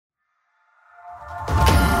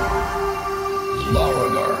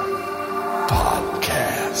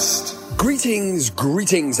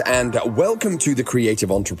Greetings, and welcome to the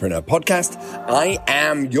Creative Entrepreneur Podcast. I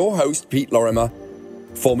am your host, Pete Lorimer,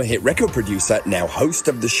 former hit record producer, now host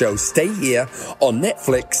of the show Stay Here on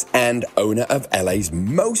Netflix, and owner of LA's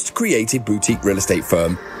most creative boutique real estate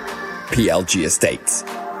firm, PLG Estates.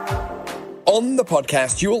 On the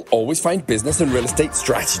podcast, you will always find business and real estate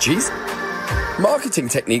strategies, marketing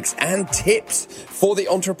techniques, and tips for the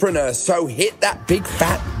entrepreneur. So hit that big,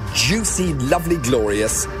 fat, juicy, lovely,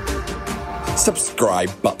 glorious subscribe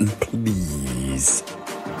button, please.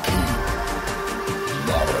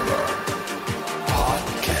 Lorimer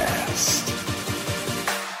Podcast.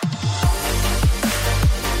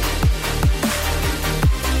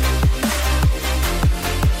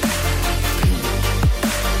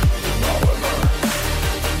 Lorimer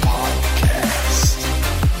Podcast.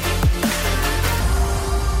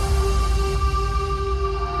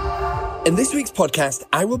 In this week's podcast,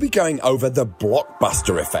 I will be going over the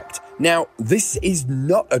blockbuster effect. Now, this is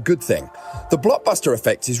not a good thing. The blockbuster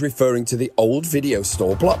effect is referring to the old video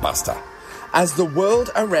store Blockbuster. As the world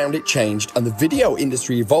around it changed and the video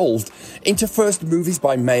industry evolved into first movies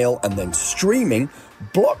by mail and then streaming,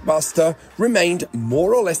 Blockbuster remained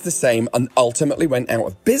more or less the same and ultimately went out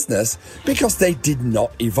of business because they did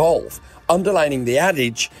not evolve, underlining the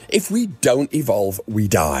adage, if we don't evolve, we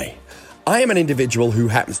die. I am an individual who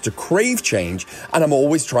happens to crave change, and I'm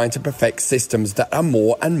always trying to perfect systems that are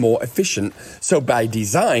more and more efficient, so by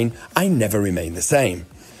design, I never remain the same.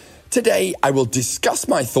 Today, I will discuss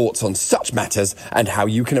my thoughts on such matters and how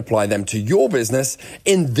you can apply them to your business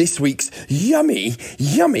in this week's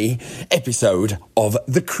yummy episode of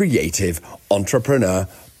the Creative Entrepreneur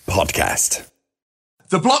Podcast.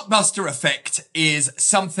 The blockbuster effect is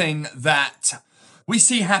something that we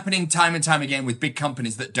see happening time and time again with big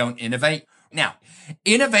companies that don't innovate. Now,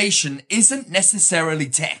 innovation isn't necessarily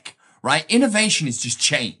tech, right? Innovation is just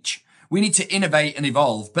change. We need to innovate and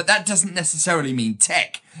evolve, but that doesn't necessarily mean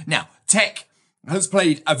tech. Now, tech has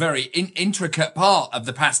played a very intricate part of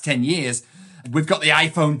the past 10 years. We've got the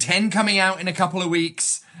iPhone 10 coming out in a couple of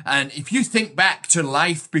weeks. And if you think back to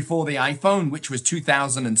life before the iPhone, which was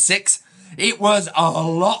 2006, it was a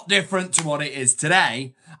lot different to what it is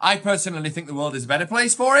today. I personally think the world is a better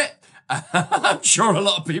place for it. I'm sure a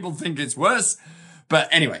lot of people think it's worse. But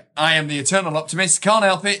anyway, I am the eternal optimist. Can't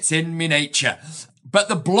help it. It's in me nature. But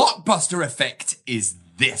the blockbuster effect is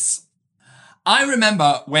this. I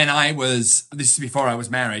remember when this is before I was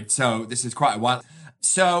married, so this is quite a while.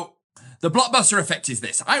 So the blockbuster effect is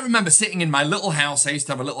this. I remember sitting in my little house. I used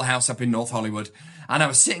to have a little house up in North Hollywood. And I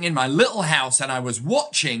was sitting in my little house and I was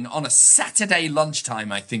watching on a Saturday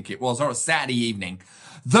lunchtime, I think it was, or a Saturday evening,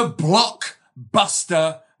 the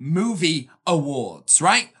Blockbuster Movie Awards,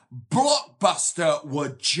 right? Blockbuster were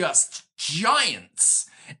just giants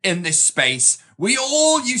in this space. We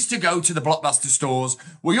all used to go to the Blockbuster stores.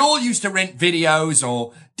 We all used to rent videos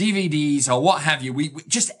or DVDs or what have you. We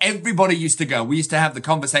just, everybody used to go. We used to have the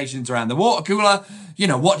conversations around the water cooler. You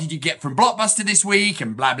know, what did you get from Blockbuster this week?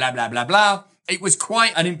 And blah, blah, blah, blah, blah. It was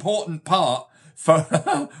quite an important part for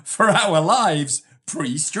our lives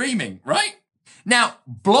pre-streaming, right? Now,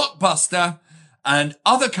 Blockbuster and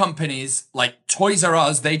other companies like Toys R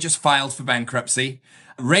Us, they just filed for bankruptcy.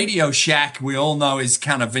 Radio Shack, we all know, is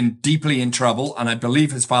kind of deeply in trouble, and I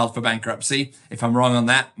believe has filed for bankruptcy. If I'm wrong on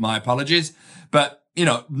that, my apologies. But, you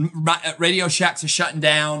know, Radio Shacks are shutting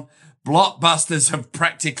down. Blockbusters have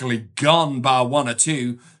practically gone, bar one or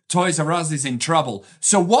two. Toys R Us is in trouble.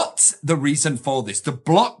 So what's the reason for this? The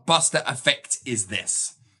blockbuster effect is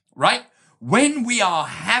this, right? When we are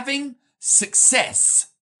having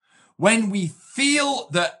success, when we feel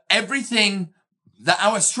that everything, that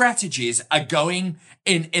our strategies are going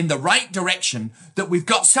in the right direction, that we've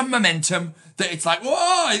got some momentum, that it's like,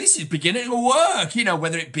 whoa, this is beginning to work, you know,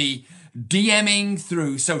 whether it be DMing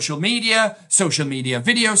through social media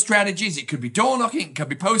video strategies. It could be door knocking. It could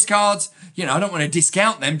be postcards. You know, I don't want to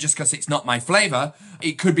discount them just because it's not my flavor.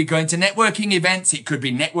 It could be going to networking events. It could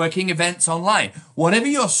be networking events online. Whatever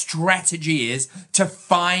your strategy is to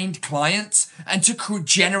find clients and to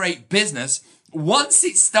generate business, once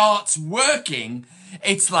it starts working,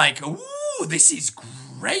 it's like, ooh, this is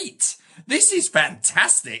great. This is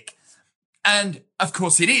fantastic. And of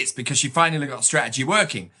course it is, because you finally got a strategy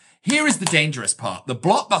working. Here is the dangerous part. The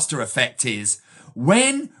blockbuster effect is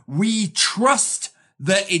when we trust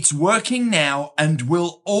that it's working now and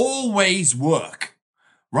will always work,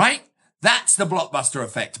 right? That's the blockbuster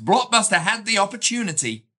effect. Blockbuster had the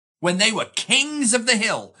opportunity when they were kings of the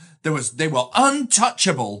hill. They were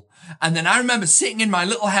untouchable. And then I remember sitting in my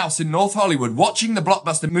little house in North Hollywood watching the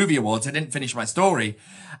Blockbuster Movie Awards. I didn't finish my story.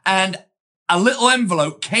 And a little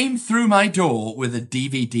envelope came through my door with a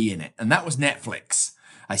DVD in it, and that was Netflix.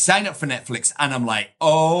 I signed up for Netflix and I'm like,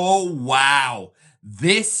 oh, wow,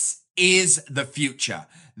 this is the future.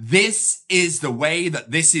 This is the way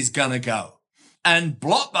that this is gonna go. And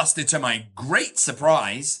Blockbuster, to my great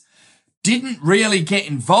surprise, didn't really get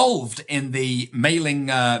involved in the mailing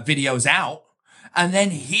videos out. And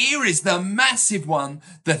then here is the massive one.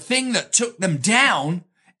 The thing that took them down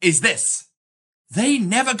is this. They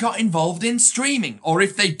never got involved in streaming. Or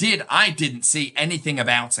if they did, I didn't see anything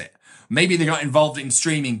about it. Maybe they got involved in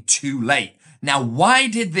streaming too late. Now, why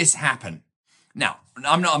did this happen? Now,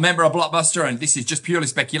 I'm not a member of Blockbuster and this is just purely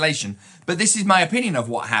speculation, but this is my opinion of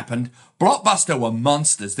what happened. Blockbuster were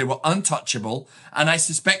monsters. They were untouchable. And I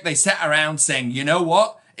suspect they sat around saying, you know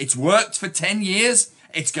what? It's worked for 10 years.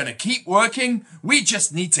 It's going to keep working. We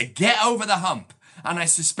just need to get over the hump. And I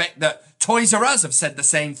suspect that Toys R Us have said the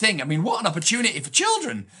same thing. I mean, what an opportunity for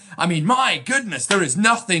children. I mean, my goodness, there is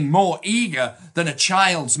nothing more eager than a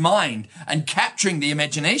child's mind and capturing the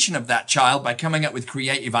imagination of that child by coming up with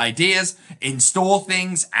creative ideas, in-store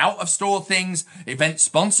things, out-of-store things, events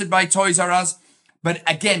sponsored by Toys R Us. But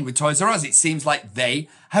again, with Toys R Us, it seems like they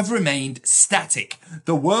have remained static.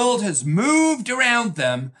 The world has moved around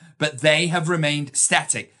them, but they have remained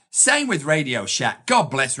static. Same with Radio Shack.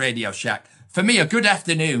 God bless Radio Shack. For me, a good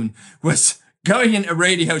afternoon was going into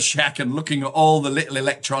Radio Shack and looking at all the little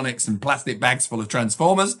electronics and plastic bags full of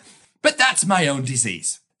Transformers. But that's my own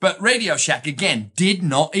disease. But Radio Shack, again, did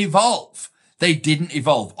not evolve. They didn't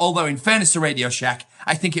evolve. Although in fairness to Radio Shack,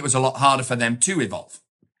 I think it was a lot harder for them to evolve.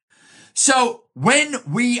 So when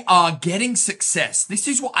we are getting success, this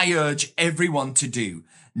is what I urge everyone to do.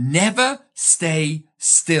 Never stay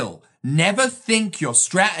still. Never think your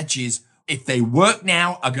strategies, if they work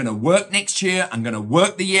now, are going to work next year. I'm going to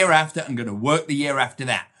work the year after. I'm going to work the year after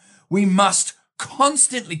that. We must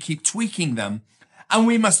constantly keep tweaking them and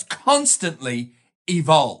we must constantly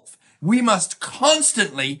evolve. We must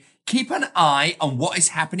constantly keep an eye on what is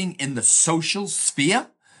happening in the social sphere,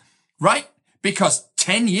 right? Because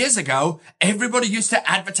 10 years ago, everybody used to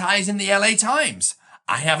advertise in the LA Times.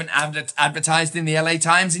 I haven't advertised in the LA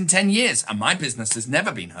Times in 10 years, and my business has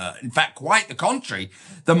never been hurt. In fact, quite the contrary.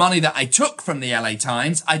 The money that I took from the LA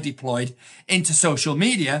Times, I deployed into social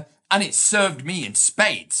media, and it served me in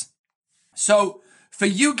spades. So for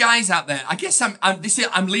you guys out there, I guess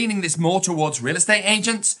I'm leaning this more towards real estate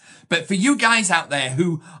agents, but for you guys out there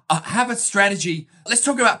who have a strategy, let's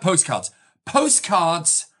talk about postcards.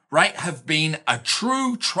 Postcards, right, have been a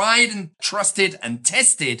true, tried and trusted and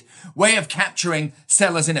tested way of capturing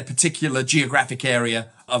sellers in a particular geographic area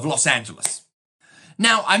of Los Angeles.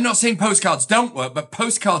 Now, I'm not saying postcards don't work, but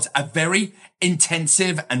postcards are very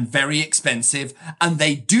intensive and very expensive, and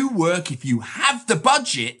they do work if you have the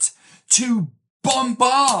budget to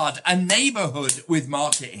bombard a neighborhood with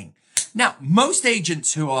marketing. Now, most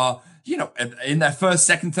agents who are in their first,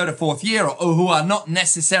 second, third, or fourth year, or who are not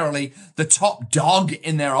necessarily the top dog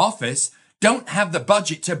in their office, don't have the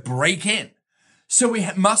budget to break in. So we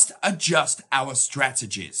must adjust our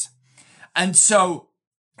strategies. And so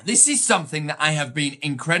this is something that I have been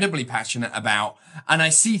incredibly passionate about. And I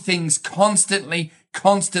see things constantly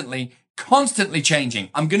changing.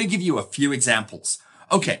 I'm going to give you a few examples.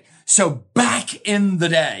 Okay. So back in the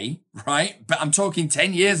day, right? But I'm talking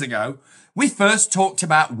 10 years ago, we first talked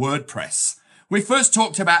about WordPress. We first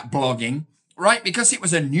talked about blogging, right? Because it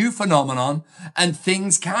was a new phenomenon and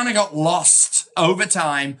things kind of got lost over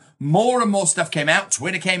time. More and more stuff came out.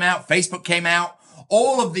 Twitter came out. Facebook came out.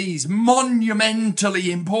 All of these monumentally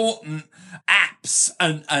important apps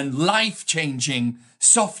and life-changing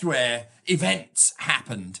software events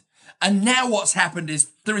happened. And now what's happened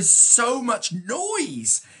is there is so much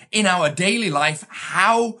noise in our daily life.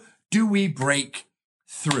 How do we break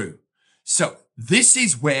through? So this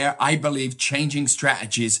is where I believe changing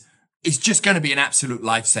strategies is just going to be an absolute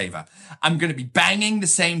lifesaver. I'm going to be banging the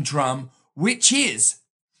same drum, which is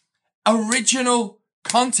original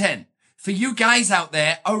content. For you guys out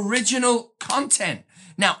there, original content.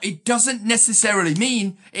 Now, it doesn't necessarily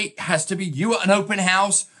mean it has to be you at an open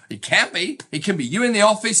house. It can be. It can be you in the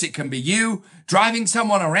office. It can be you driving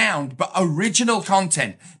someone around, but original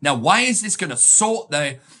content. Now, why is this going to sort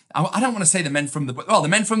I don't want to say the men from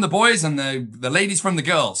the boys and the ladies from the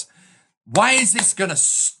girls. Why is this going to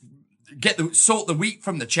sort the wheat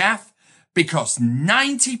from the chaff? Because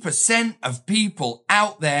 90% of people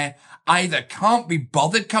out there either can't be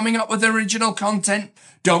bothered coming up with original content,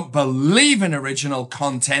 don't believe in original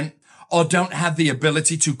content, or don't have the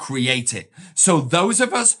ability to create it. So those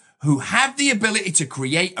of us who have the ability to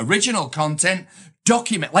create original content,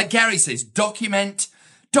 document, like Gary says, document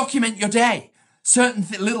your day. Certain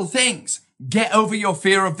little things. get over your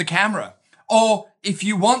fear of the camera. Or if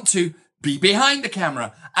you want to, be behind the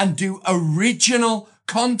camera and do original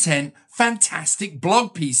content, fantastic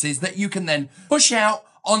blog pieces that you can then push out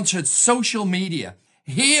onto social media.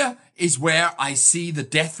 Here is where I see the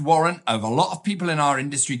death warrant of a lot of people in our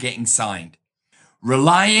industry getting signed.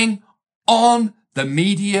 Relying on the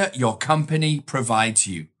media your company provides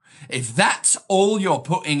you. If that's all you're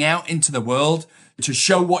putting out into the world to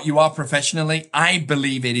show what you are professionally, I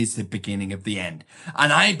believe it is the beginning of the end.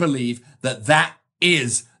 And I believe that that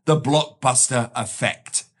is the blockbuster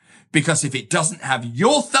effect. Because if it doesn't have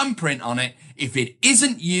your thumbprint on it, if it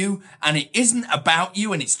isn't you and it isn't about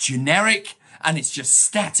you and it's generic and it's just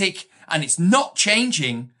static and it's not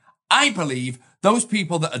changing, I believe those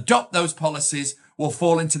people that adopt those policies will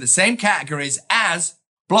fall into the same categories as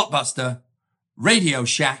Blockbuster, Radio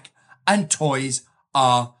Shack, and Toys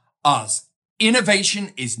R Us.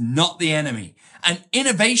 Innovation is not the enemy. And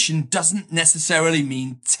innovation doesn't necessarily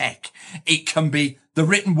mean tech. It can be the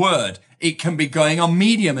written word. It can be going on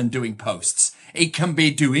Medium and doing posts. It can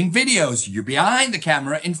be doing videos. You're behind the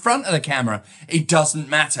camera, in front of the camera. It doesn't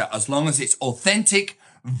matter as long as it's authentic,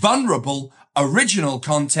 vulnerable, original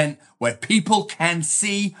content where people can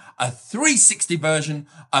see a 360 version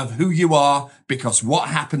of who you are, because what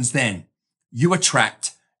happens then? You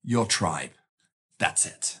attract your tribe. That's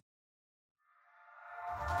it.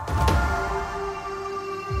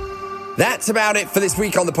 That's about it for this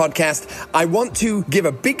week on the podcast. I want to give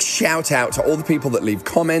a big shout out to all the people that leave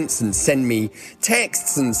comments and send me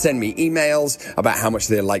texts and send me emails about how much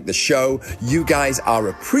they like the show. You guys are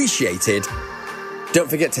appreciated. Don't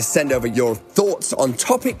forget to send over your thoughts on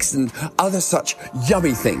topics and other such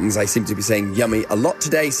yummy things. I seem to be saying yummy a lot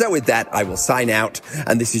today. So with that, I will sign out.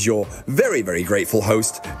 And this is your very, very grateful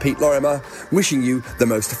host, Pete Lorimer, wishing you the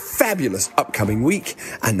most fabulous upcoming week.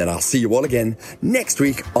 And then I'll see you all again next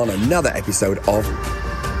week on another episode of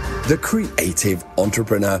the Creative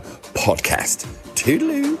Entrepreneur Podcast.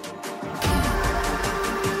 Toodaloo.